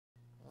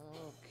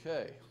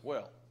Okay,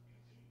 well,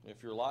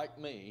 if you're like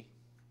me,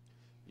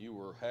 you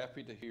were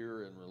happy to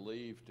hear and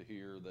relieved to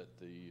hear that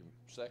the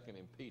second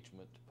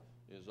impeachment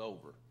is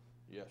over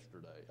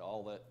yesterday.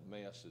 All that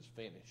mess is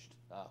finished,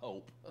 I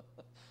hope.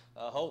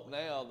 I hope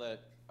now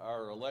that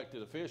our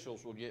elected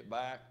officials will get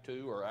back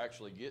to, or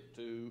actually get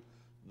to,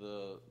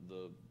 the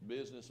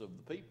business of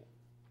the people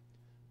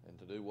and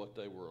to do what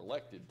they were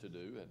elected to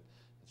do. And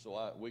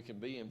so we can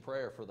be in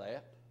prayer for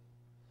that.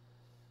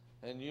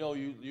 And you know,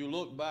 you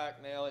look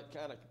back now, it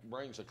kind of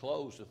brings a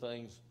close to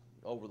things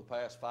over the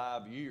past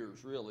 5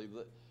 years, really.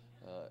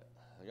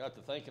 I got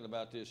to thinking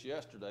about this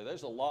yesterday.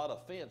 There's a lot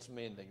of fence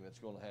mending that's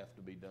going to have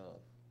to be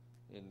done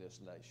in this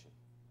nation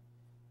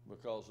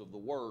because of the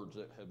words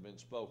that have been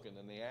spoken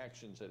and the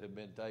actions that have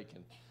been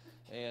taken.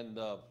 And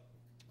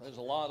there's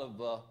a lot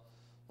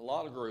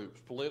of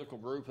groups, political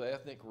groups,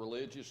 ethnic,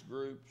 religious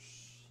groups.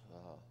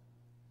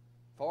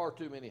 Far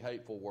too many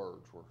hateful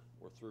words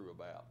were threw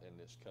about in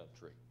this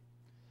country.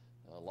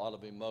 A lot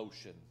of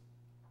emotion.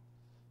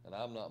 And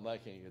I'm not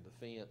making a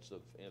defense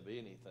of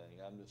anything.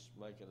 I'm just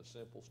making a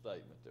simple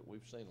statement that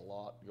we've seen a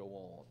lot go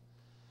on.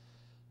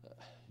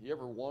 You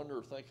ever wonder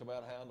or think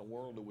about how in the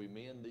world do we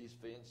mend these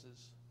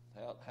fences?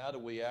 How do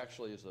we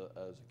actually as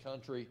a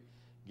country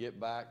get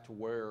back to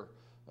where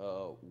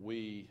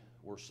we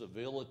were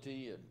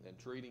civility and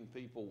treating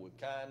people with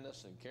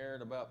kindness and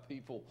caring about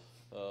people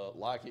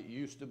like it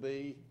used to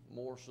be,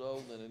 more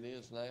so than it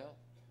is now?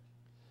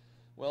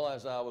 Well,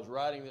 as I was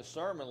writing this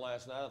sermon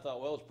last night, I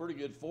thought, well, it's pretty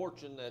good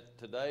fortune that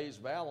today's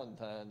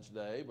Valentine's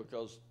Day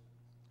because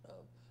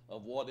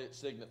of what it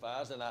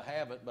signifies, and I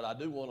haven't, but I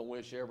do want to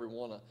wish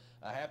everyone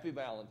a happy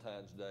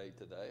Valentine's Day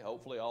today.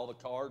 Hopefully all the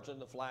cards and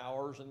the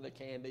flowers and the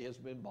candy has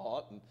been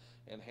bought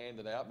and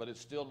handed out, but it's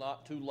still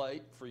not too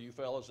late for you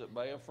fellas that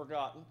may have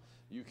forgotten.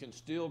 You can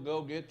still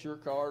go get your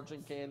cards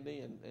and candy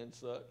and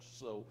such,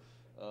 so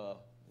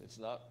it's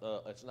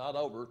not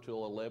over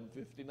till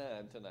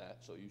 11:59 tonight,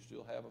 so you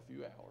still have a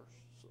few hours.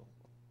 So,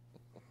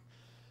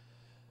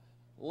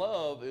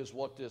 love is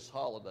what this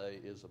holiday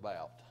is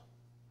about.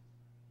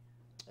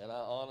 And I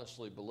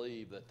honestly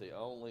believe that the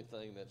only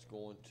thing that's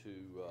going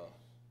to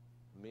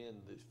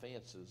mend the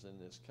fences in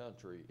this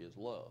country is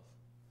love.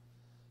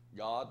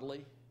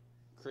 Godly,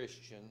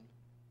 Christian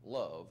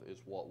love is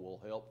what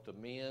will help to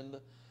mend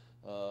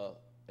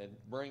and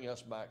bring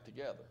us back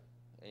together.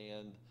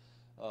 And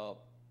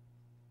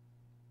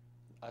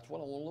that's what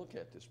I want to look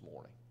at this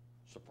morning.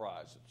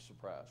 Surprise,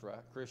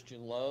 right?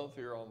 Christian love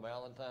here on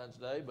Valentine's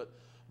Day.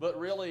 But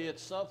really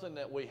it's something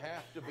that we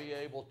have to be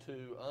able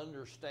to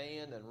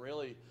understand and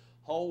really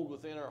hold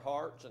within our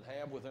hearts and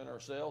have within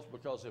ourselves,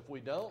 because if we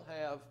don't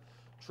have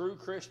true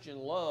Christian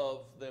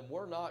love, then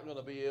we're not going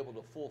to be able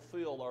to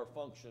fulfill our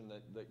function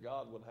that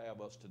God would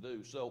have us to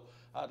do. So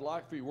I'd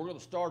like for you, we're going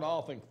to start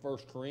off in 1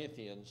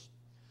 Corinthians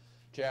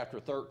chapter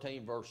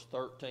 13, verse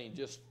 13,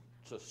 just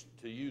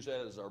to use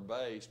that as our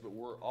base, but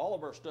all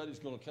of our study is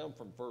going to come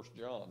from 1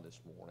 John this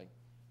morning.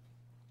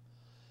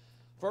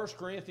 1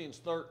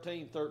 Corinthians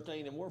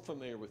 13:13, and we're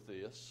familiar with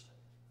this.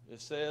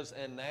 It says,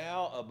 "And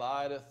now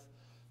abideth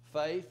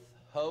faith,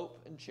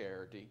 hope, and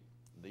charity,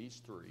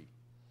 these three,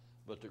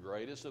 but the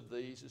greatest of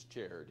these is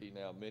charity."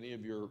 Now, many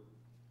of your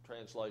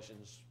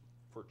translations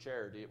for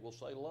charity, it will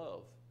say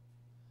love.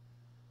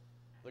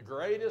 The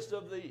greatest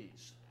of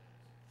these,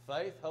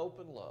 faith, hope,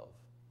 and love.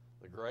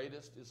 The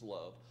greatest is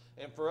love.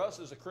 And for us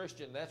as a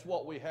Christian, that's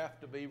what we have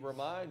to be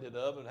reminded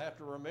of and have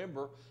to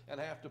remember and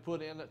have to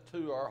put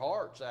into our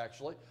hearts,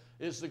 actually,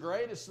 is the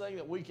greatest thing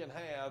that we can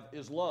have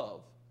is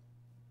love.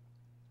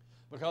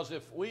 Because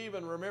if we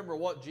even remember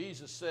what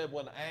Jesus said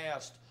when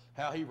asked,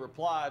 how he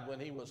replied when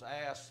he was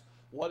asked,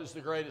 what is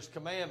the greatest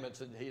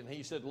commandments? And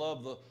he said,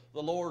 love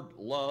the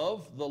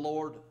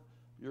Lord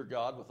your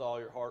God with all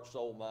your heart,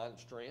 soul, mind, and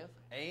strength,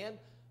 and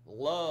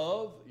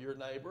love your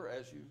neighbor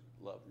as you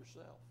love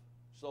yourself.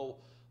 So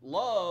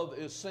love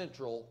is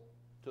central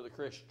to the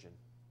Christian.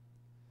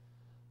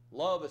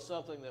 Love is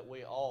something that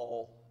we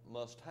all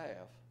must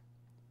have.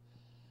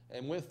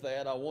 And with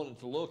that, I wanted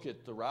to look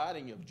at the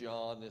writing of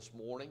John this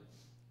morning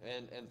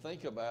and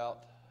think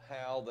about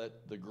how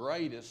that the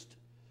greatest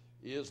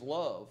is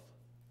love.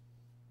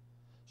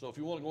 So if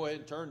you want to go ahead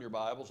and turn your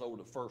Bibles over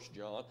to 1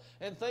 John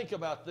and think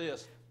about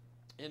this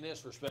in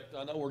this respect.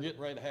 I know we're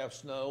getting ready to have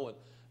snow,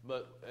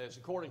 but as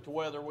according to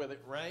weather, when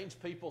it rains,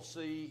 people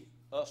see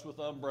us with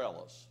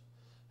umbrellas.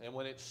 And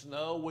when it's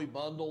snow, we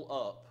bundle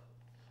up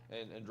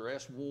and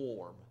dress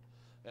warm.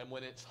 And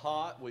when it's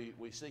hot, we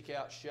seek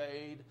out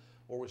shade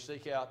or we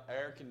seek out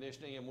air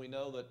conditioning, and we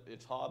know that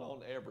it's hot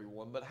on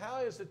everyone. But how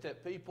is it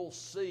that people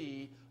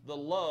see the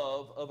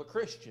love of a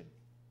Christian?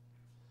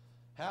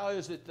 How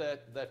is it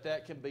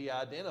that can be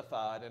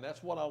identified? And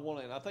that's what I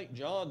want. And I think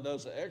John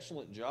does an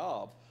excellent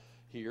job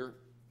here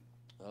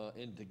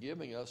into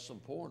giving us some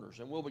pointers.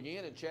 And we'll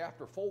begin in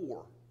chapter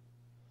 4.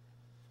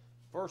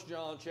 1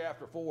 John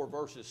chapter 4,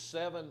 verses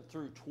 7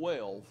 through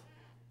 12.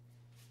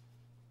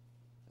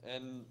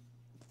 And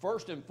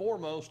first and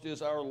foremost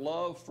is our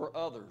love for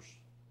others.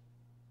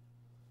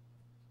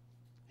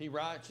 He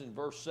writes in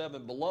verse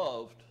 7,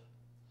 "Beloved,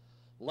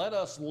 let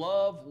us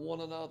love one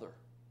another.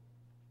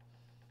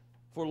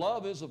 For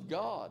love is of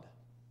God.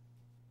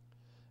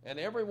 And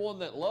everyone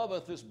that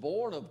loveth is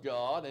born of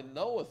God and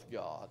knoweth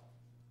God.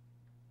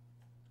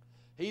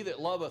 He that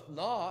loveth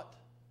not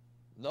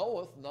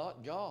knoweth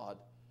not God,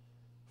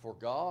 for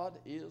God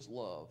is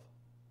love.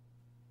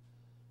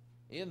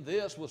 In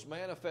this was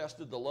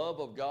manifested the love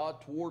of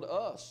God toward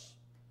us,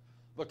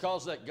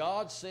 because that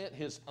God sent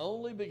his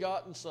only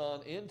begotten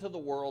Son into the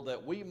world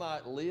that we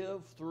might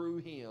live through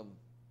him.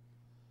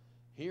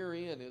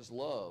 Herein is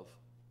love.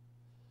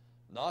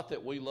 Not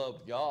that we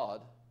loved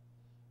God,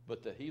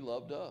 but that he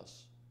loved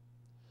us,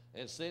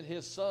 and sent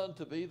his Son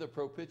to be the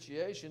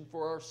propitiation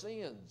for our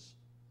sins.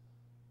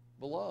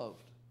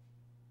 Beloved,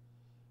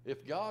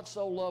 if God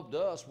so loved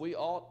us, we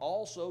ought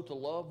also to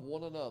love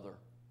one another.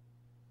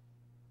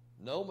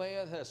 No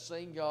man has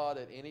seen God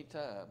at any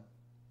time.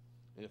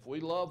 If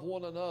we love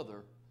one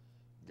another,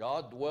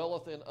 God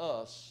dwelleth in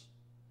us,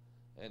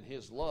 and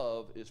his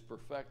love is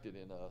perfected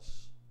in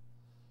us.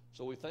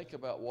 So we think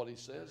about what he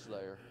says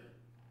there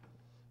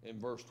in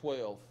verse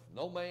 12.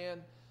 No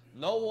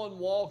one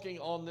walking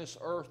on this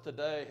earth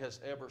today has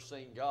ever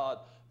seen God,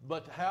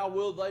 but how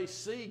will they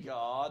see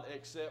God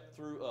except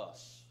through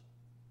us?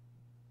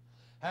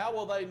 How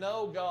will they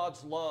know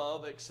God's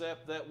love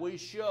except that we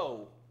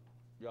show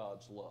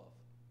God's love?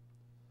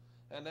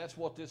 And that's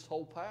what this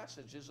whole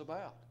passage is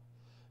about.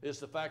 It's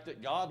the fact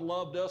that God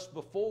loved us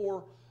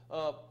before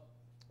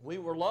we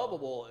were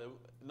lovable.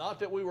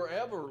 Not that we were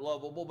ever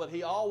lovable, but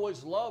he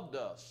always loved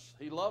us.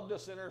 He loved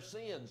us in our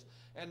sins.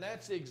 And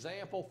that's the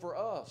example for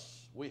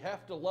us. We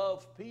have to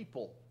love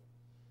people.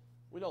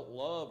 We don't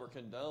love or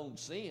condone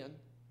sin,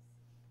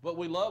 but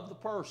we love the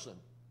person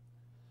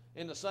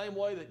in the same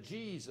way that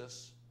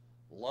Jesus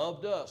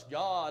loved us.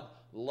 God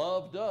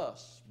loved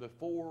us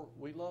before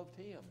we loved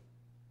him.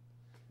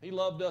 He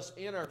loved us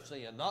in our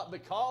sin, not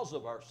because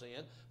of our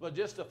sin, but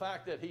just the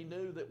fact that he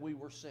knew that we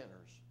were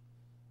sinners.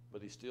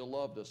 But he still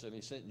loved us, and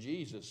he sent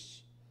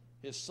Jesus,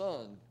 his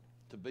Son,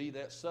 to be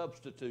that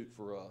substitute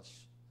for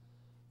us,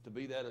 to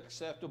be that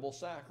acceptable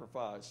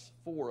sacrifice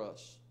for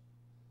us.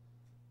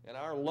 And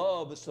our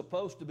love is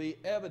supposed to be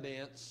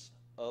evidence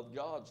of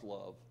God's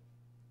love.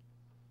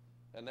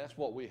 And that's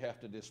what we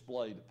have to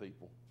display to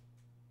people.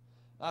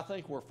 I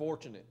think we're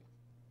fortunate.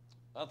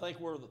 I think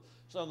we're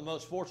some of the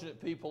most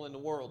fortunate people in the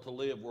world to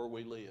live where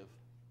we live,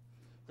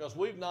 because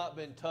we've not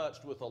been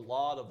touched with a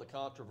lot of the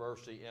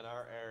controversy in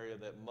our area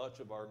that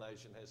much of our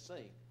nation has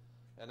seen,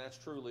 and that's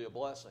truly a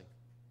blessing.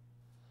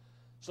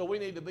 So we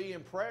need to be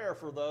in prayer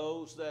for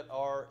those that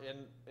are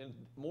in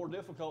more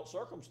difficult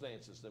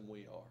circumstances than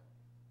we are.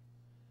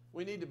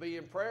 We need to be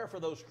in prayer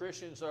for those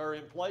Christians that are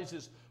in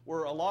places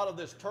where a lot of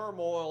this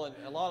turmoil and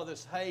a lot of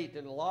this hate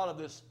and a lot of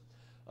this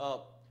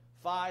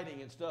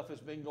fighting and stuff has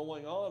been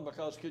going on,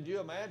 because could you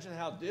imagine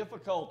how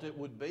difficult it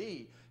would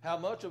be, how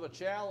much of a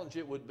challenge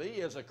it would be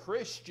as a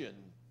Christian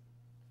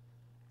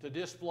to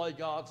display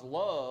God's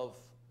love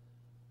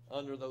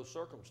under those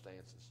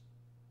circumstances?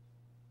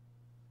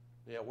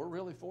 Yeah, we're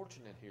really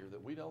fortunate here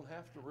that we don't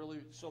have to really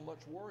so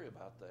much worry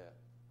about that.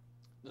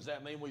 Does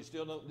that mean we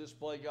still don't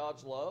display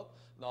God's love?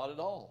 Not at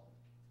all.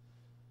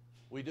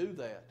 We do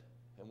that,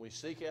 and we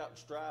seek out and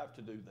strive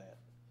to do that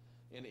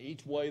in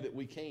each way that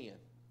we can.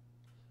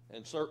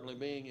 And certainly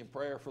being in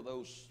prayer for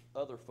those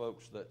other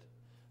folks that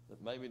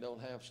maybe don't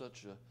have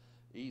such an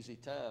easy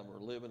time or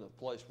live in a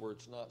place where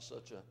it's not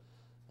such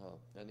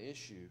an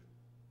issue.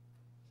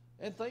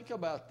 And think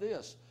about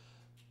this.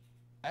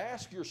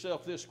 Ask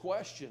yourself this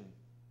question.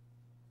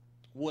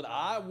 Would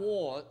I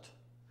want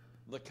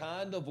the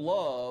kind of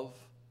love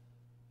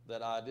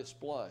that I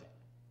display?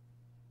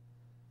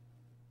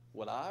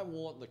 Would I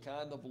want the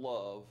kind of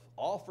love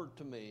offered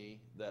to me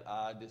that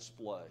I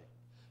display?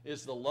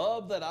 Is the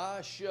love that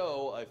I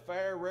show a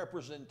fair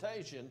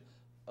representation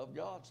of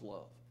God's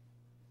love?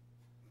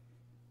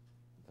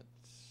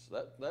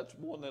 That's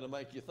one that'll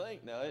make you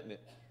think now, isn't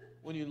it?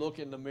 When you look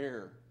in the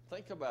mirror,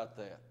 think about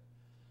that.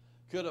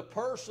 Could a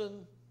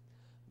person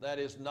that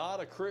is not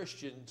a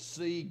Christian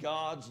see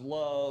God's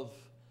love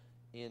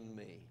in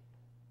me?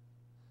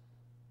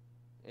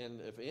 And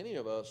if any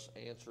of us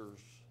answers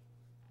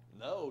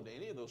no to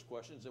any of those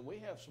questions, then we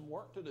have some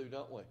work to do,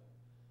 don't we?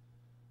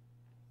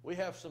 We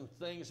have some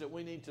things that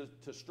we need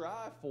to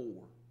strive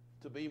for,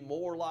 to be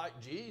more like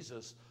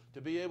Jesus,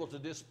 to be able to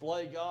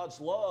display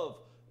God's love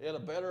in a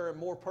better and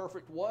more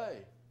perfect way,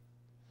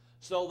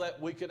 so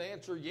that we could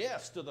answer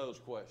yes to those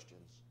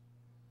questions,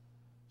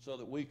 so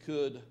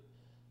that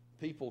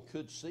people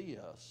could see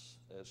us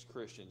as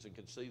Christians and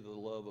could see the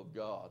love of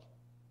God.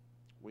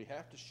 We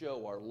have to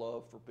show our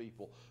love for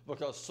people,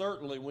 because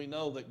certainly we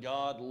know that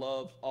God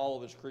loves all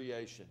of his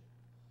creation.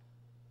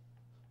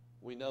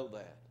 We know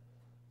that.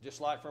 Just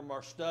like from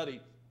our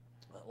study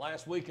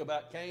last week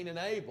about Cain and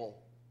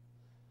Abel,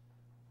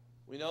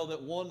 we know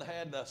that one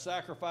had a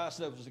sacrifice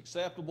that was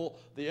acceptable,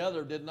 the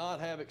other did not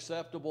have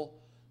acceptable.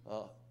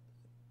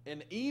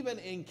 And even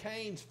in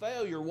Cain's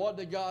failure, what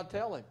did God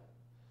tell him?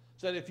 He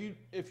said,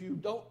 if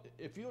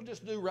you'll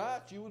just do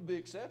right, you would be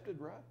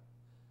accepted, right?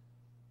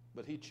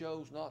 But he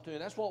chose not to.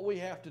 And that's what we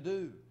have to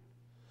do.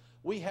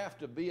 We have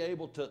to be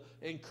able to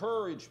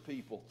encourage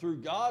people through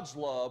God's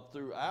love,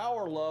 through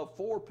our love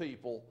for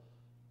people,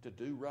 to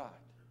do right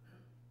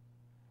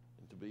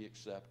and to be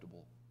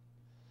acceptable.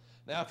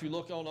 Now, if you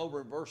look on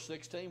over in verse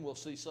 16, we'll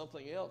see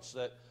something else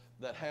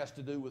that has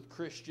to do with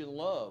Christian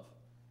love.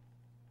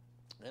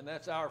 And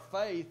that's our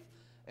faith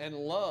and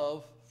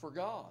love for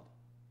God.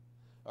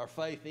 Our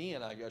faith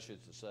in, I guess you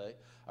should say.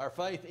 Our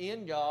faith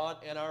in God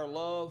and our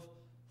love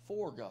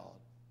for God.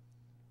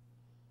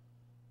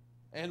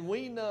 And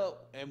we know,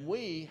 and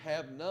we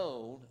have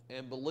known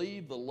and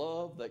believed the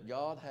love that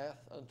God hath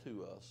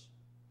unto us.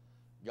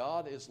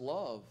 God is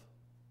love.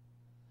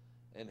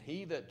 And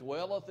he that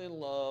dwelleth in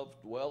love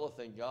dwelleth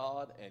in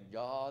God, and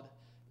God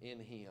in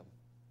him.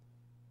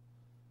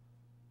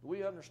 Do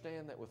we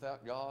understand that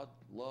without God,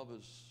 love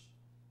is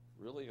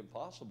really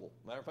impossible?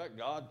 Matter of fact,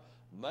 God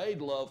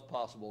made love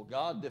possible.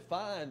 God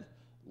defined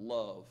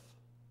love.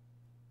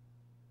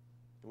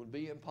 It would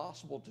be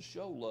impossible to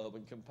show love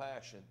and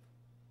compassion,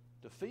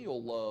 to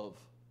feel love.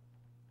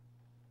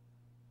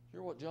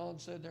 Hear what John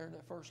said there in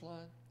that first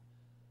line?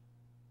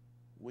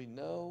 We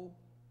know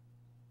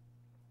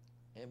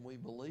and we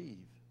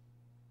believe.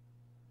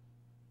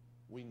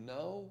 We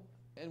know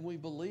and we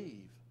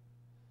believe.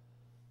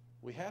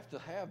 We have to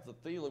have the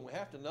feeling, we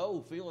have to know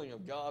the feeling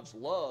of God's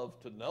love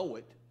to know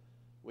it.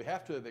 We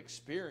have to have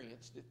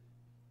experienced it.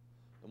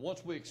 And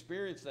once we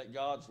experience that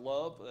God's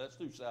love, that's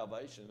through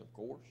salvation, of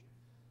course.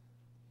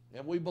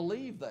 And we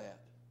believe that.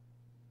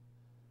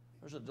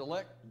 There's a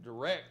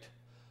direct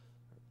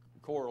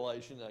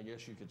correlation, I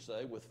guess you could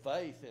say, with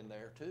faith in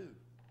there too.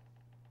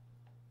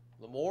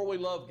 The more we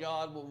love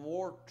God, the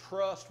more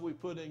trust we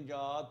put in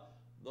God,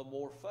 the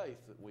more faith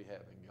that we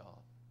have in God.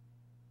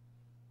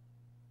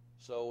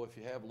 So if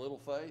you have little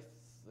faith,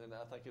 then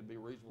I think it'd be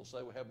reasonable to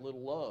say we have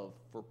little love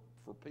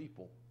for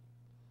people.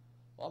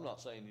 Well, I'm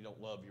not saying you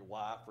don't love your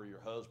wife or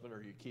your husband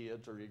or your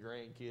kids or your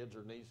grandkids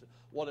or nieces,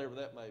 whatever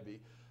that may be.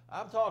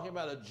 I'm talking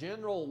about a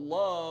general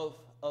love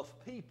of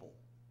people.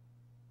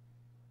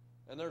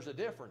 And there's a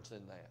difference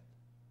in that.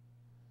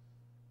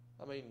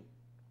 I mean,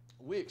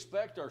 we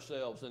expect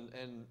ourselves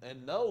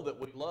and know that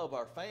we love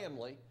our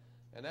family,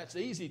 and that's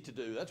easy to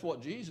do. That's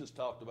what Jesus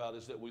talked about,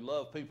 is that we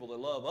love people that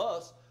love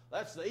us.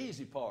 That's the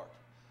easy part.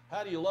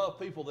 How do you love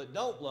people that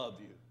don't love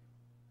you?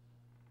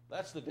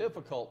 That's the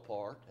difficult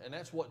part, and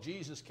that's what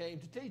Jesus came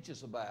to teach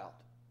us about.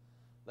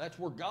 That's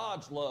where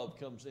God's love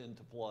comes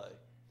into play.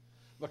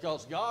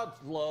 Because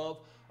God's love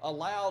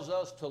allows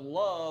us to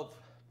love,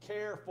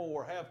 care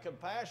for, have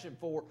compassion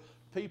for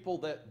people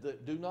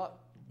that do not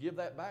give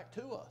that back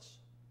to us.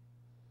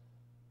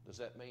 Does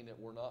that mean that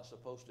we're not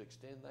supposed to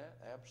extend that?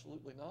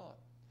 Absolutely not.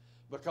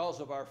 Because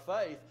of our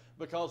faith,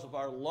 because of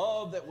our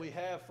love that we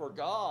have for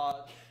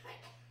God,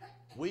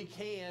 we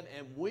can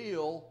and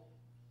will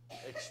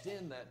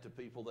extend that to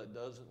people that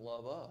doesn't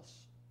love us,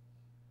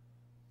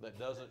 that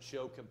doesn't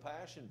show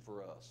compassion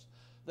for us,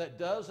 that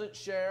doesn't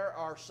share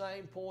our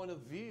same point of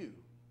view.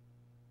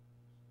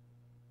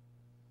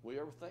 We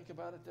ever think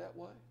about it that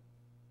way?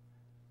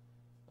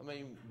 I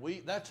mean,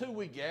 that's who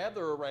we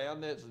gather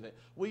around, isn't it?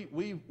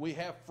 We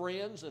have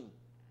friends,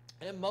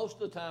 and most of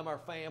the time our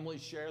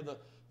families share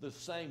the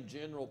same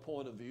general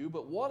point of view.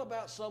 But what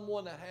about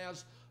someone that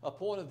has a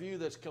point of view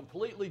that's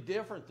completely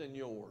different than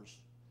yours?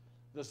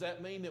 Does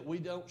that mean that we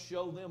don't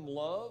show them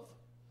love?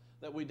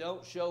 That we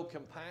don't show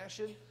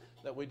compassion?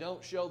 That we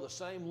don't show the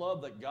same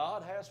love that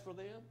God has for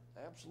them?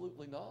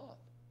 Absolutely not.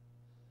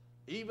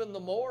 Even the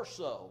more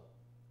so.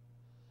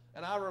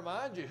 And I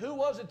remind you, who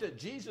was it that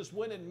Jesus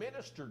went and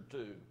ministered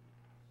to?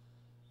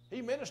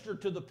 He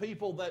ministered to the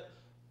people that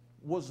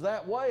was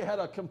that way, had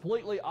a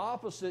completely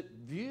opposite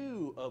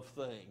view of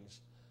things.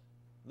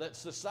 That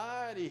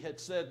society had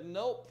said,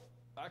 nope,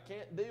 I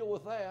can't deal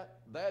with that.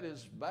 That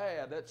is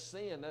bad. That's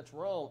sin. That's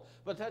wrong.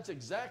 But that's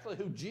exactly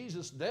who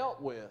Jesus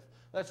dealt with.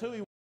 That's who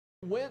he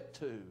went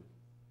to.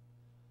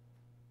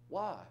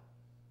 Why?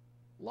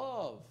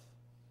 Love.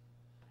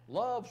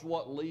 Love's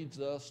what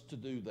leads us to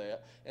do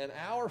that. And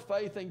our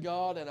faith in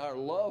God and our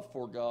love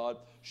for God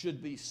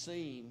should be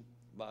seen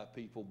by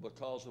people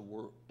because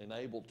we're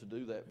enabled to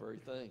do that very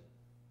thing.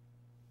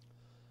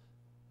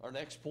 Our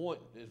next point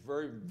is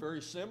very,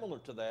 very similar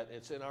to that.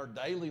 It's in our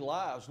daily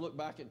lives. Look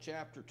back in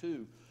chapter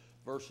 2,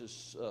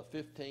 verses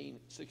 15,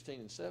 16,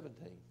 and 17.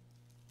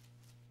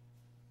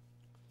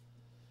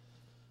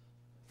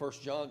 1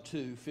 John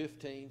 2,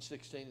 15,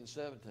 16, and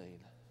 17.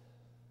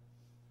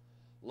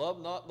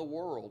 Love not the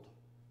world,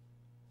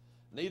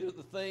 neither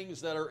the things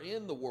that are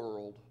in the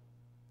world.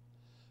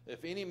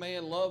 If any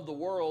man love the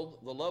world,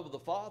 the love of the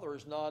Father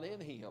is not in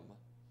him.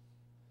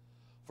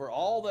 For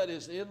all that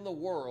is in the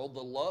world,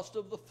 the lust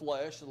of the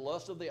flesh, the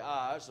lust of the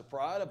eyes, the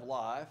pride of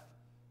life,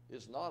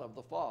 is not of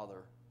the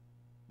Father,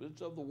 but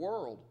it's of the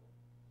world.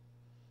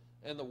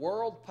 And the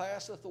world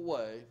passeth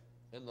away,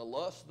 and the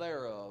lust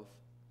thereof,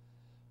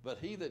 but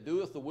he that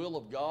doeth the will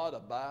of God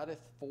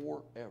abideth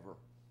forever.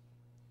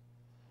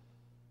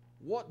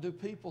 What do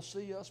people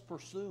see us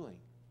pursuing?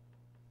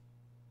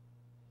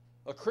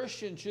 A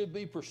Christian should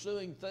be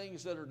pursuing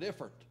things that are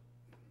different.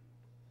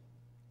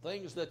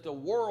 Things that the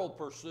world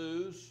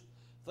pursues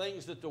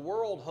things that the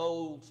world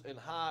holds in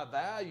high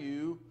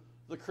value,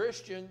 the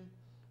Christian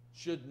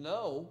should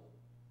know,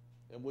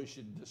 and we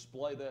should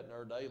display that in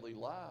our daily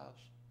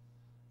lives,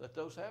 that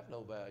those have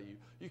no value.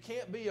 You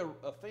can't be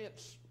a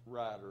fence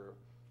rider.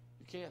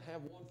 You can't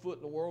have one foot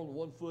in the world and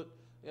one foot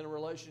in a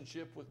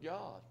relationship with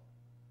God.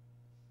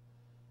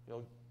 You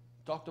know,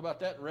 talked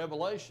about that in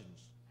Revelations.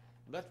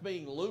 That's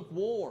being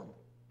lukewarm.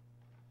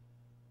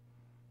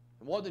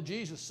 And what did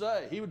Jesus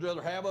say? He would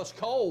rather have us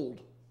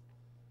cold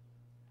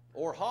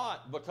or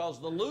hot,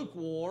 because the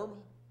lukewarm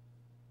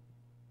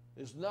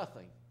is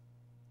nothing.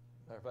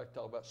 Matter of fact,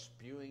 talk about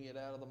spewing it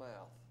out of the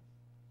mouth.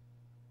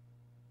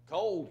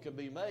 Cold can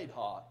be made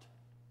hot.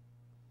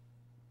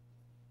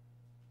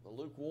 The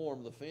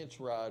lukewarm, the fence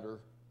rider,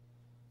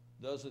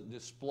 doesn't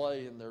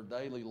display in their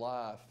daily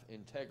life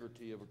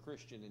integrity of a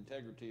Christian,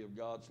 integrity of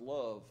God's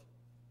love.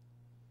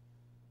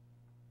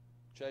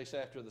 Chase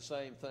after the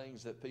same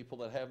things that people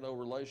that have no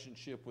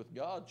relationship with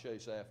God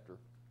chase after,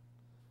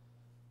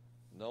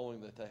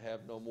 knowing that they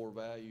have no more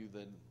value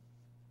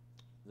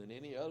than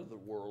any other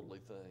worldly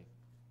thing.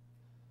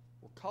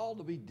 We're called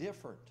to be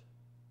different.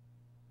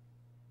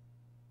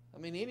 I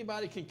mean,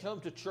 anybody can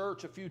come to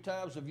church a few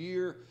times a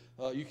year.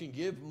 You can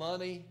give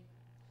money.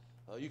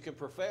 You can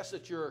profess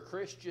that you're a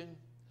Christian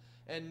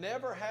and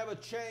never have a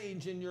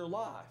change in your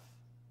life.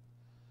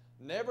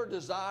 Never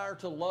desire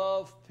to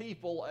love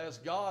people as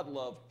God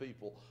loved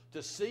people,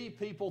 to see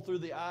people through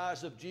the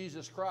eyes of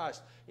Jesus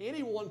Christ.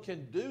 Anyone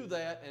can do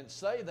that and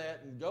say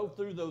that and go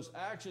through those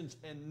actions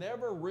and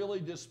never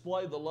really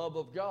display the love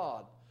of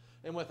God.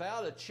 And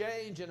without a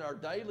change in our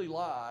daily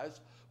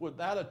lives,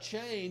 without a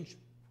change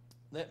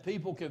that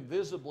people can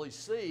visibly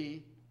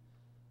see,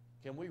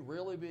 can we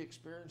really be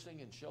experiencing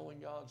and showing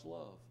God's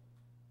love?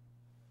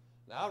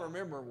 Now, I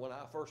remember when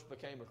I first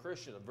became a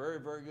Christian, a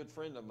very, very good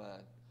friend of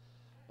mine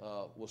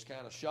was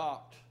kind of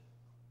shocked.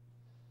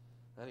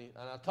 And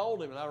I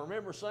told him, and I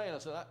remember saying, I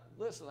said,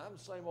 listen, I'm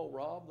the same old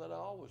Rob that I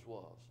always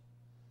was.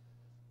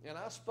 And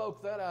I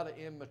spoke that out of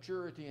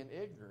immaturity and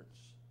ignorance,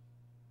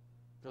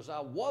 because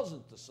I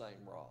wasn't the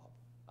same Rob.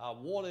 I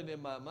wanted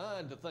in my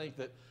mind to think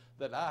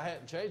that I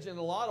hadn't changed. In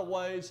a lot of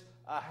ways,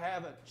 I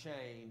haven't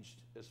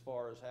changed as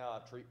far as how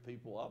I treat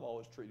people. I've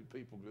always treated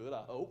people good,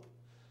 I hope.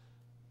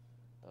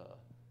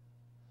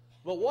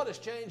 But what has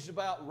changed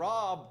about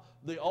Rob,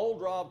 the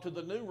old Rob to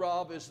the new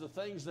Rob, is the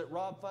things that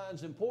Rob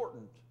finds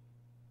important,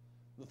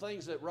 the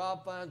things that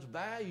Rob finds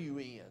value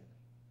in,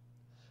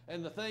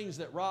 and the things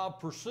that Rob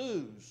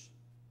pursues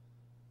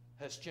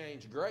has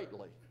changed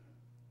greatly.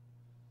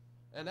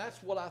 And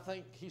that's what I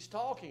think he's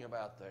talking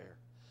about there.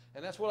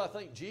 And that's what I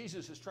think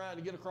Jesus is trying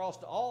to get across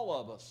to all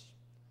of us.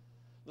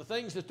 The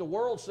things that the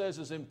world says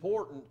is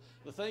important,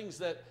 the things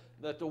that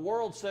the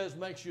world says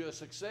makes you a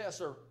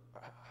success, are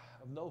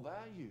of no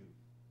value.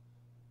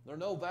 They're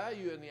no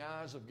value in the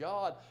eyes of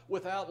God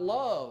without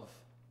love.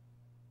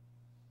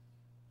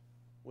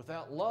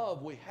 Without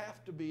love, we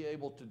have to be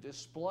able to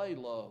display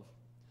love.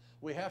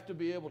 We have to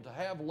be able to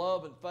have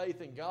love and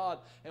faith in God,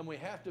 and we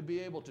have to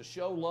be able to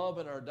show love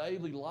in our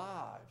daily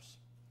lives.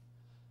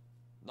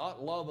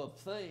 Not love of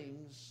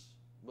things,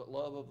 but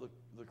love of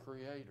the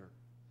Creator,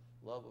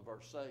 love of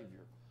our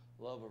Savior,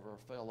 love of our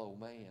fellow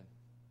man.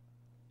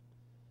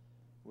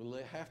 We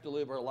have to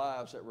live our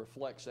lives that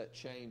reflects that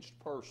changed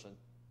person.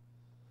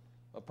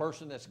 A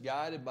person that's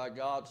guided by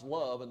God's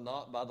love and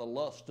not by the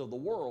lust of the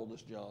world,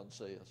 as John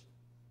says.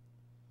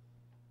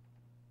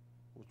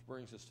 Which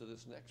brings us to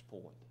this next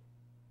point.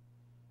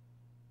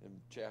 In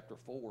chapter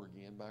 4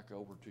 again, back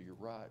over to your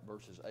right,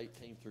 verses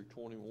 18 through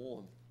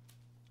 21.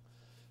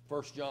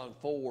 1 John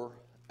 4,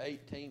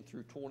 18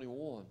 through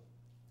 21.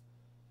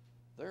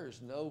 There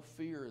is no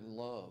fear in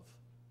love,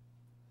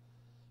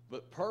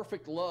 but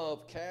perfect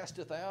love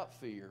casteth out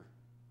fear,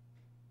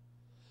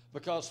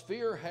 because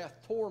fear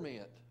hath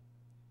torment,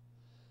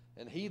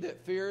 and he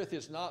that feareth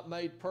is not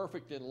made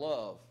perfect in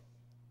love.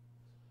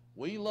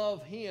 We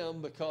love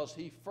him because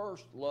he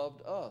first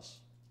loved us.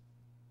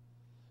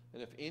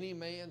 And if any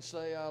man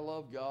say, I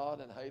love God,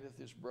 and hateth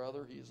his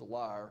brother, he is a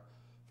liar.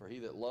 For he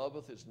that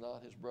loveth is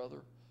not his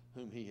brother,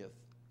 whom he hath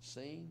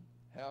seen.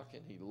 How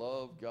can he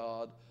love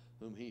God,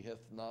 whom he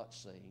hath not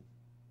seen?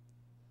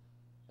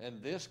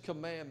 And this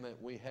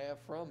commandment we have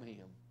from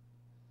him,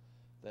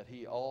 that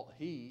he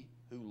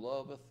who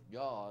loveth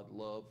God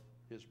love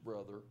his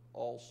brother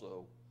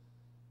also.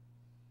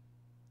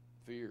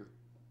 Fear.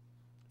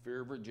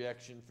 Fear of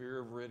rejection, fear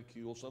of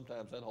ridicule.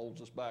 Sometimes that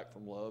holds us back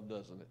from love,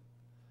 doesn't it?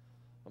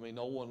 I mean,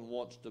 no one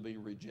wants to be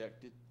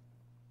rejected.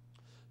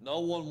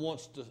 No one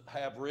wants to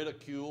have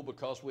ridicule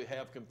because we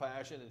have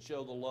compassion and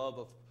show the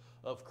love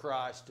of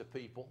Christ to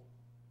people.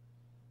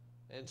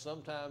 And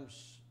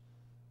sometimes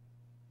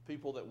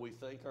people that we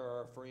think are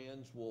our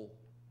friends will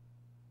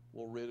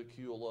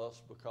ridicule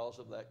us because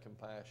of that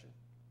compassion.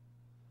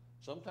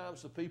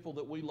 Sometimes the people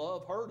that we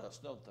love hurt us,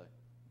 don't they?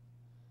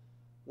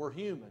 We're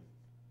human.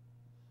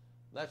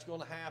 That's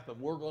going to happen.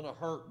 We're going to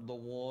hurt the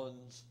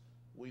ones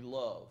we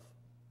love.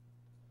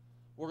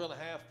 We're going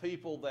to have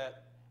people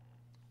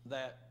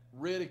that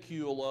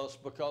ridicule us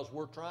because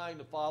we're trying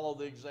to follow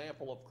the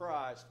example of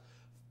Christ,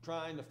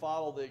 trying to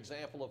follow the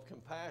example of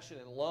compassion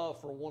and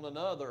love for one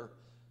another,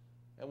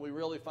 and we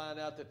really find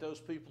out that those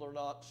people are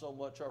not so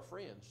much our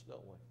friends,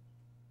 don't we?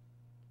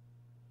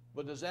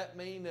 But does that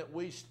mean that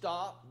we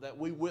stop, that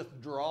we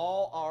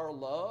withdraw our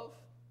love?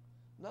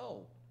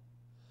 No.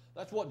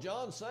 That's what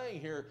John's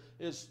saying here,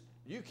 is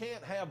you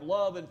can't have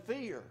love and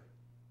fear.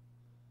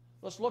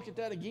 Let's look at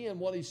that again,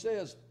 what he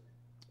says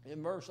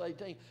in verse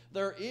 18.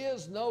 There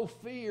is no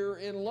fear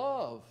in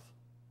love,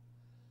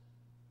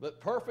 but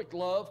perfect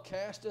love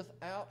casteth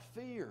out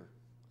fear.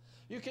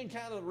 You can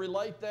kind of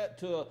relate that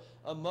to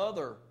a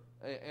mother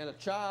and a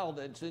child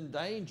that's in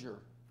danger.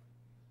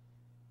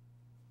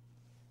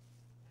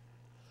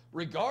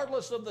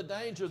 Regardless of the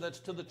danger that's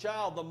to the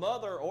child, the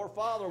mother or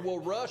father will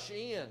rush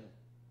in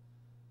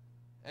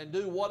and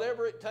do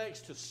whatever it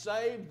takes to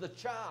save the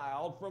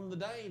child from the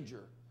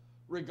danger,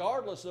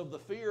 regardless of the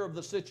fear of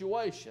the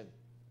situation.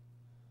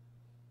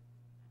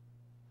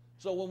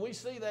 So when we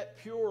see that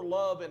pure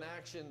love in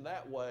action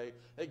that way,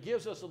 it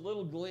gives us a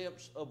little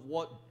glimpse of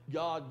what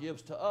God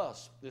gives to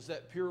us. It's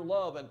that pure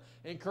love, and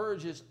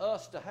encourages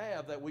us to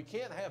have that. We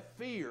can't have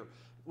fear.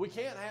 We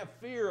can't have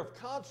fear of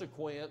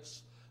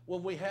consequence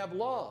when we have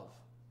love,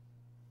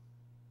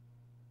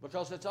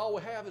 because that's all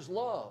we have is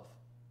love.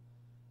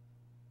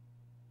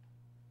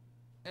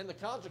 And the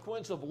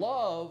consequence of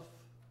love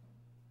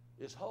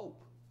is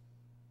hope.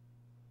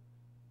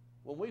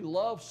 When we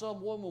love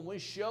someone, when we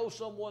show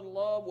someone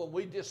love, when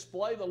we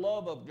display the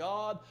love of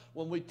God,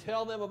 when we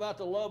tell them about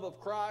the love of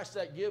Christ,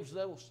 that gives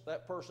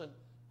that person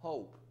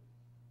hope.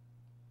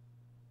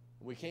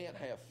 We can't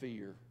have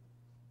fear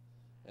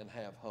and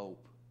have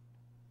hope.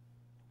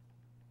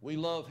 We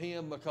love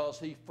Him because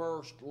He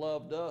first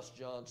loved us,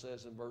 John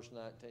says in verse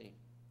 19.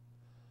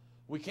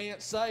 We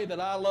can't say that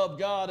I love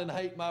God and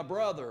hate my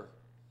brother,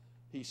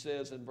 he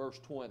says in verse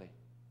 20.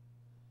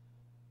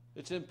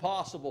 It's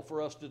impossible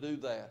for us to do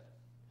that.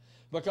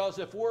 Because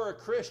if we're a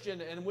Christian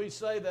and we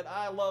say that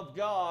I love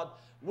God,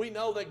 we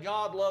know that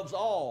God loves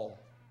all.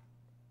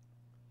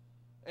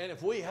 And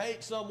if we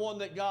hate someone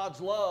that God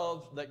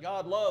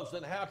loves,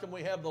 then how can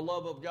we have the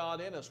love of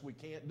God in us? We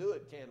can't do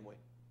it, can we?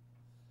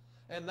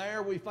 And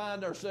there we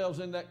find ourselves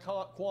in that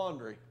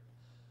quandary.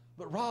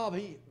 But Rob,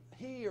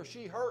 he or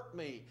she hurt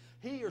me.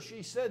 He or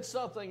she said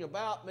something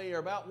about me or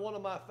about one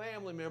of my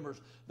family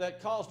members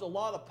that caused a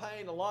lot of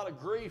pain, a lot of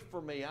grief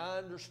for me. I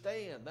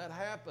understand. That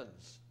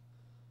happens.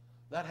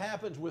 That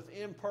happens with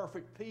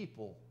imperfect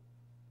people.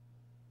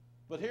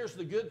 But here's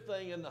the good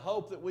thing and the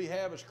hope that we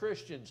have as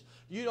Christians.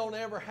 You don't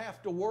ever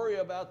have to worry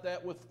about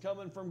that with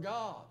coming from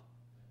God.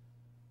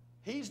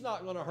 He's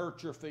not going to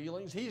hurt your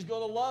feelings. He's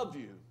going to love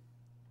you.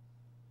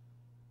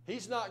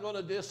 He's not going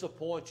to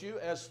disappoint you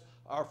as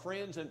our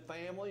friends and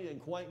family and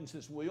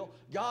acquaintances will.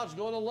 God's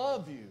going to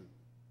love you.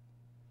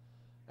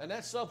 And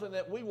that's something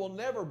that we will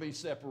never be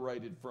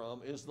separated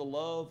from, is the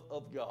love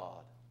of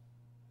God.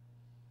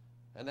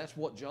 And that's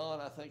what John,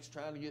 I think, is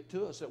trying to get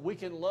to us, that we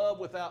can love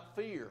without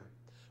fear.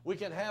 We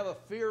can have a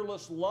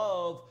fearless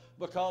love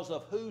because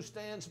of who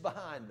stands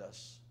behind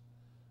us,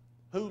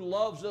 who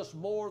loves us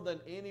more than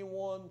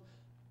anyone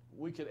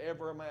we could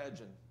ever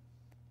imagine.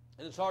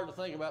 And it's hard to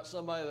think about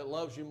somebody that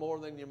loves you more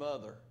than your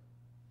mother,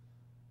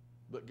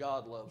 but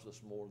God loves us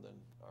more than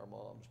our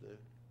moms do.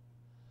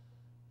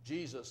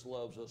 Jesus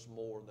loves us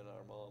more than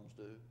our moms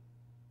do.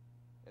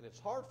 And it's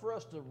hard for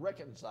us to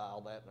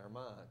reconcile that in our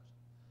minds,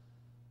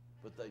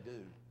 but they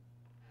do.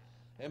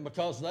 And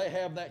because they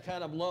have that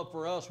kind of love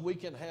for us, we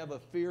can have a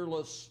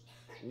fearless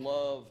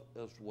love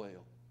as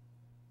well.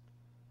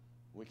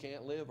 We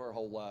can't live our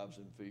whole lives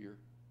in fear.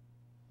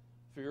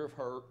 Fear of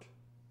hurt,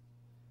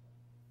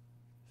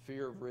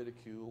 fear of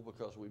ridicule,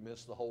 because we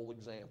miss the whole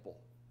example.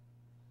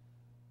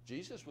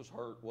 Jesus was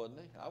hurt,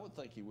 wasn't he? I would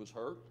think he was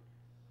hurt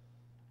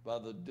by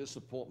the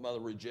disappointment, by the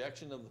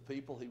rejection of the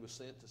people he was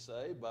sent to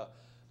save, by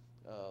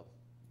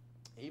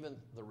even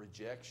the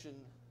rejection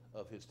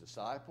of his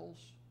disciples.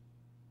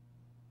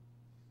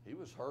 He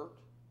was hurt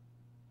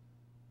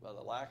by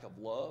the lack of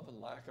love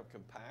and lack of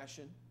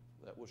compassion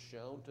that was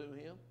shown to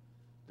him.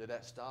 Did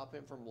that stop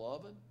him from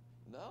loving?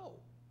 No.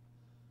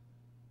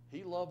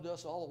 He loved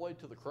us all the way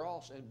to the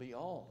cross and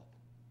beyond.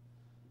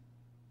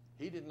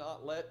 He did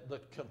not let the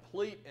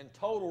complete and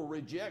total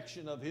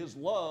rejection of his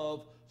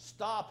love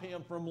stop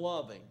him from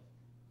loving.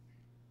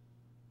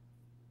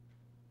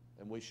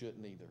 And we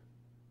shouldn't either.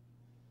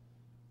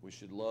 We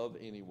should love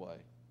anyway.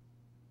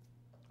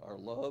 Our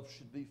love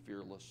should be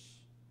fearless.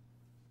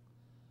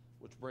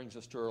 Which brings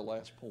us to our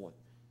last point.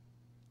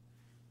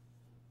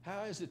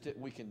 How is it that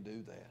we can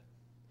do that?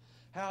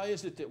 How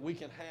is it that we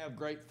can have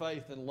great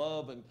faith and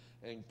love and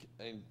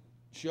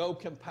show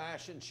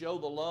compassion, show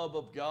the love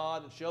of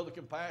God, and show the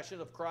compassion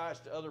of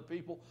Christ to other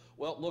people?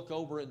 Well, look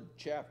over in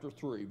chapter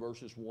 3,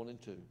 verses 1 and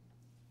 2.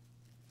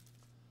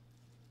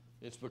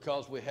 It's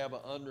because we have an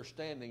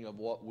understanding of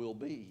what will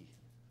be.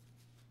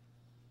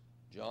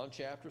 John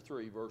chapter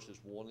 3, verses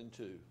 1 and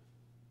 2.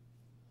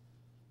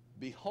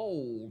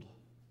 Behold,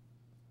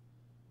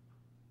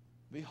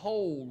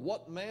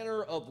 what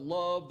manner of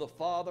love the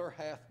Father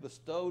hath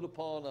bestowed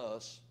upon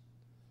us,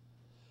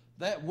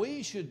 that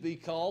we should be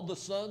called the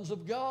sons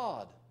of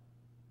God.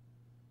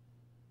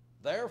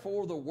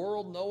 Therefore the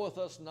world knoweth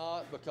us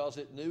not, because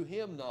it knew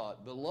him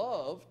not.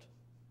 Beloved,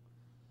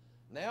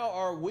 now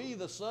are we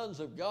the sons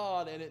of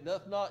God, and it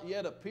doth not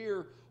yet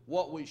appear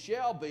what we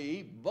shall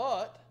be,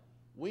 but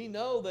we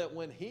know that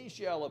when he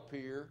shall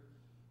appear,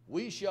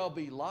 we shall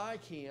be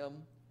like him,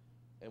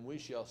 and we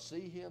shall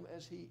see him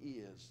as he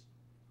is.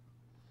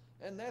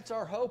 And that's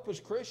our hope as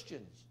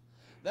Christians.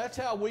 That's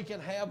how we can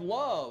have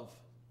love.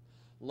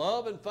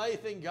 Love and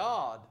faith in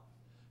God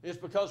is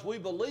because we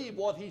believe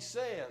what he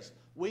says.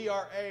 We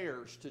are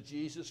heirs to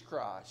Jesus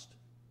Christ.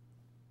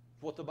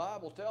 That's what the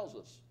Bible tells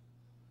us.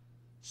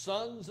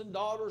 Sons and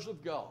daughters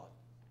of God.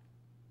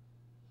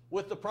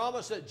 With the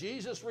promise that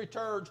Jesus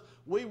returns,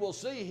 we will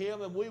see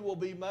him and we will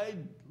be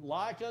made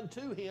like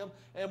unto him,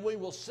 and we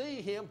will see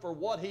him for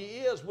what he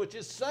is, which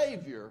is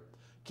Savior,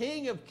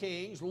 King of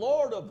kings,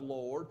 Lord of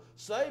lords,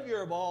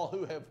 Savior of all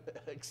who have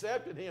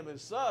accepted him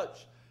as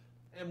such.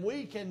 And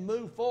we can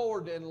move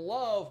forward in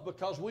love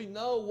because we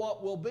know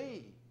what will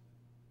be.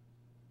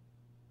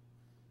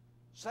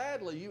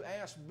 Sadly, you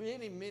ask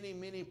many, many,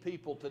 many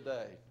people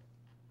today,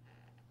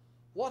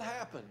 what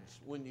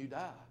happens when you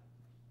die?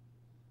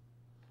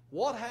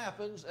 What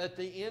happens at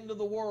the end of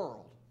the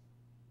world?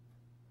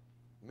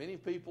 Many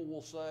people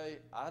will say,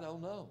 I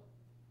don't know.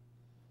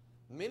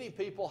 Many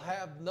people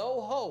have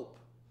no hope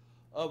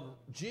of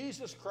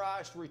Jesus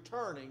Christ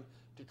returning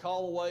to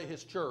call away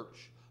his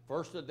church.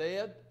 First the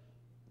dead,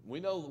 we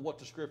know what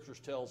the Scriptures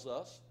tells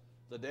us.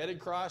 The dead in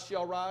Christ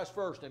shall rise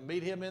first and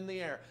meet him in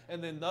the air.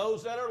 And then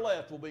those that are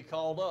left will be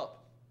called up.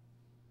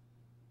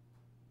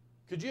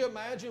 Could you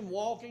imagine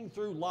walking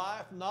through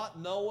life not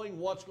knowing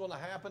what's going to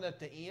happen at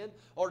the end?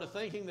 Or to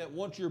thinking that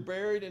once you're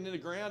buried and in the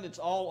ground, it's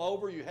all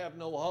over, you have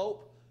no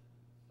hope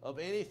of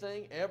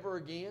anything ever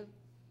again?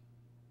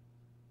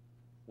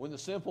 When the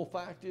simple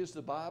fact is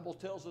the Bible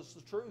tells us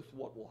the truth,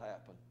 what will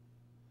happen.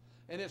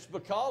 And it's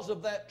because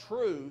of that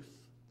truth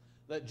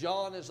that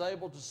John is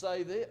able to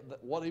say that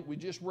what we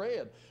just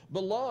read.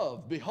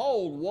 Beloved,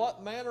 behold,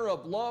 what manner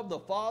of love the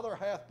Father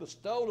hath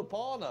bestowed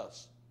upon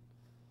us,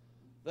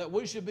 that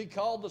we should be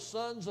called the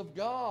sons of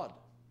God.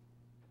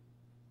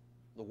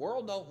 The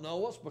world don't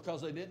know us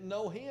because they didn't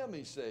know him,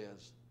 he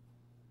says.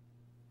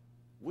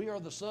 We are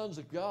the sons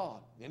of God,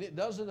 and it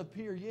doesn't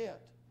appear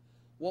yet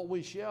what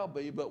we shall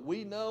be, but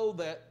we know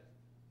that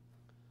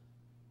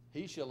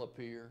he shall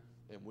appear,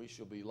 and we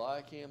shall be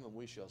like him, and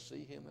we shall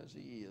see him as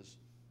he is.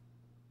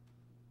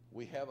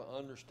 We have an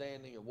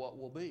understanding of what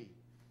will be.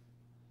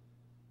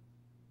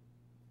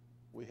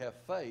 We have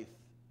faith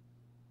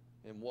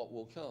in what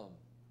will come.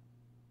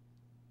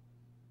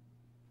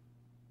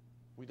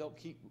 We don't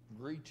keep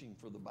reaching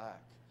for the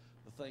back,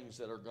 the things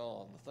that are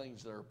gone, the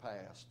things that are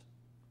past.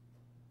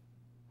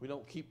 We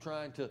don't keep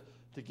trying to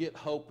get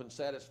hope and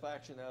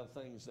satisfaction out of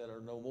things that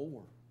are no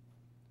more.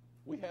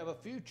 We have a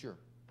future.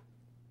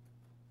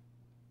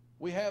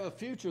 We have a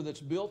future that's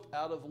built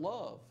out of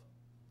love.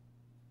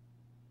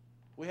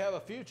 We have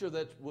a future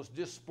that was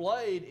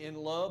displayed in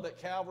love at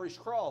Calvary's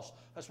cross.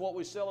 That's what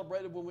we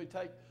celebrated when we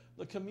take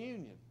the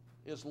communion,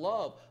 is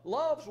love.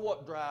 Love's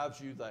what drives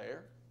you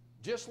there.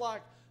 Just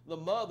like the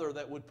mother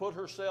that would put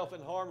herself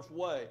in harm's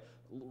way,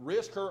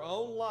 risk her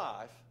own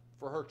life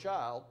for her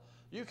child,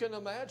 you can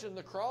imagine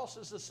the cross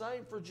is the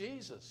same for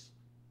Jesus.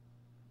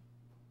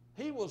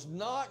 He was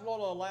not going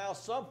to allow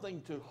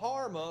something to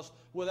harm us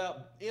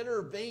without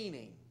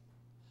intervening.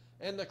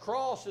 And the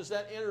cross is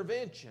that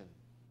intervention.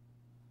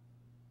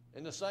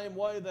 In the same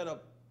way that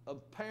a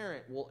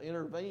parent will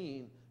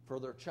intervene for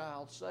their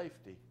child's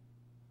safety.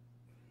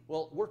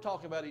 Well, we're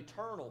talking about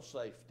eternal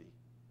safety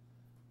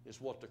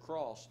is what the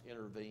cross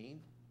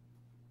intervened.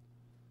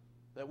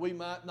 That we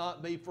might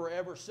not be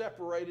forever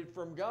separated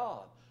from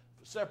God,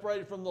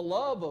 separated from the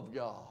love of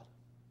God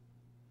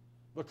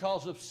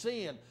because of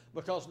sin,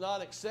 because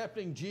not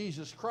accepting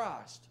Jesus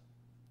Christ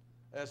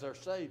as our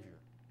Savior.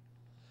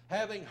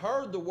 Having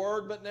heard the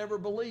Word but never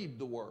believed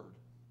the Word.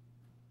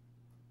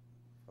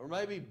 Or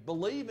maybe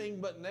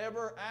believing but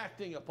never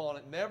acting upon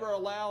it, never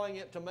allowing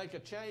it to make a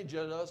change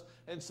in us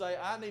and say,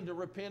 I need to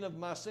repent of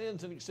my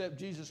sins and accept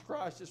Jesus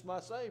Christ as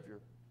my Savior.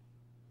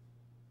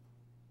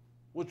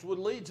 Which would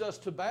lead us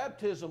to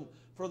baptism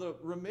for the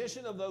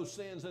remission of those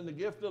sins and the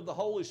gift of the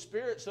Holy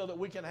Spirit so that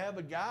we can have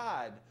a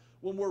guide.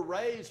 When we're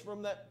raised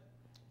from that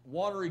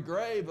watery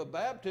grave of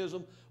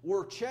baptism,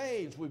 we're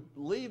changed. We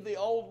leave the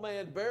old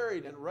man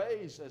buried and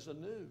raised as a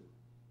new.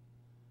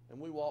 And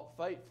we walk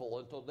faithful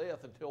until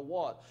death, until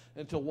what?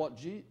 Until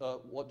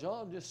what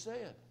John just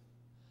said.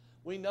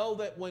 We know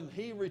that when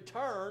he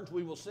returns,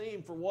 we will see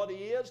him for what he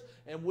is,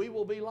 and we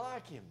will be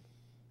like him.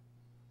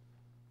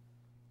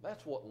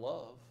 That's what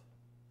love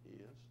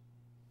is.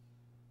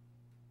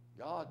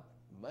 God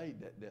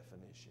made that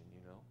definition,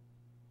 you know.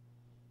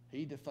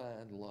 He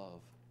defined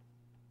love.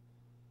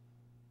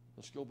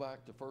 Let's go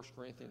back to 1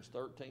 Corinthians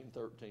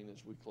 13:13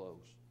 as we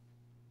close.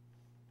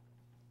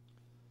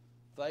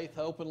 Faith,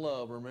 hope, and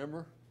love,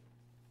 remember?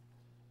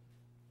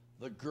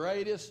 The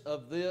greatest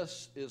of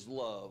this is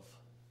love.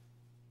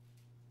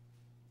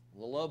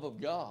 The love of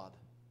God.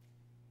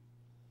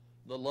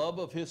 the love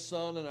of His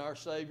Son and our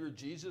Savior,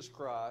 Jesus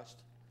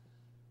Christ,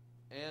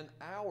 and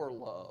our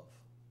love,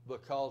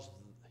 because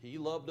He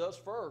loved us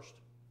first.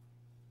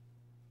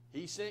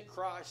 He sent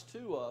Christ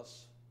to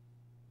us,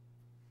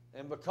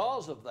 and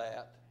because of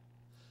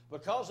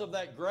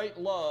that great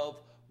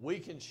love, we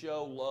can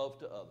show love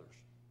to others.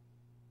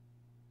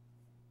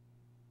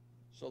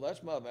 So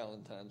that's my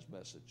Valentine's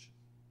message,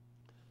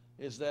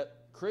 is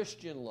that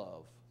Christian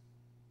love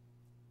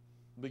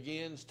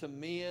begins to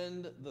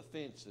mend the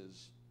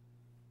fences,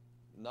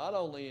 not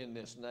only in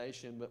this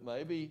nation, but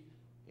maybe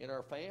in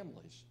our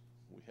families.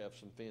 We have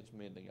some fence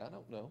mending, I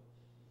don't know.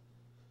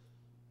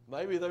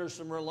 Maybe there's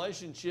some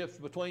relationships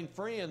between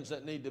friends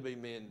that need to be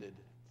mended.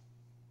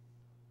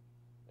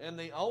 And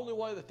the only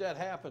way that that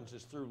happens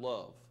is through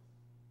love,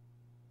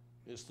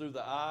 is through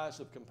the eyes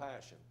of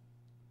compassion.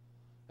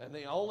 And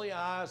the only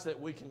eyes that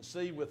we can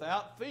see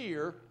without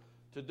fear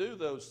to do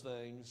those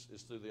things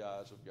is through the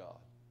eyes of God.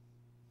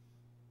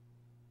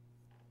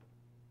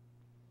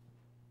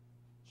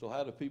 So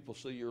how do people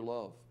see your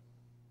love?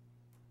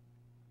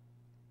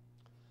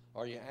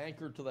 Are you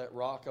anchored to that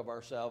rock of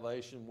our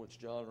salvation, which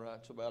John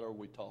writes about, or are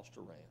we tossed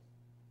around?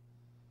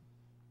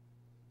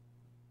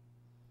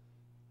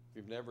 If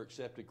you've never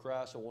accepted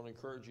Christ, I want to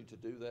encourage you to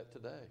do that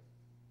today.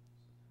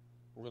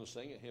 We're going to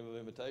sing a hymn of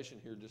invitation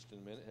here just in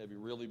a minute. Have you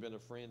really been a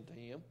friend to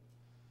Him?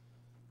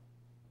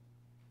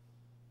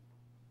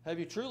 Have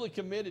you truly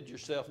committed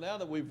yourself? Now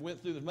that we've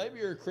went through this, maybe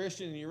you're a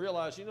Christian and you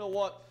realize, you know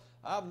what?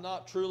 I've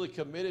not truly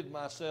committed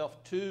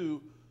myself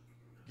to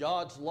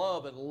God's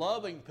love and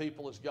loving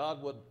people as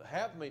God would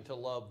have me to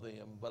love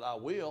them, but I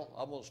will.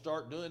 I'm going to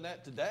start doing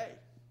that today.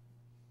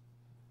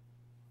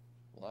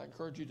 Well, I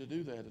encourage you to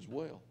do that as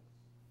well.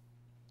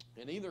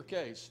 In either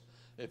case,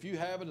 if you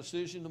have a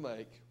decision to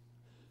make,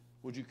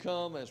 would you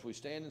come as we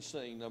stand and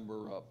sing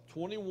number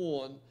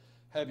 21,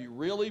 Have You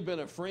Really Been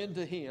a Friend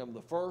to Him,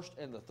 the first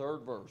and the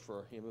third verse for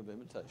our hymn of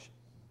invitation.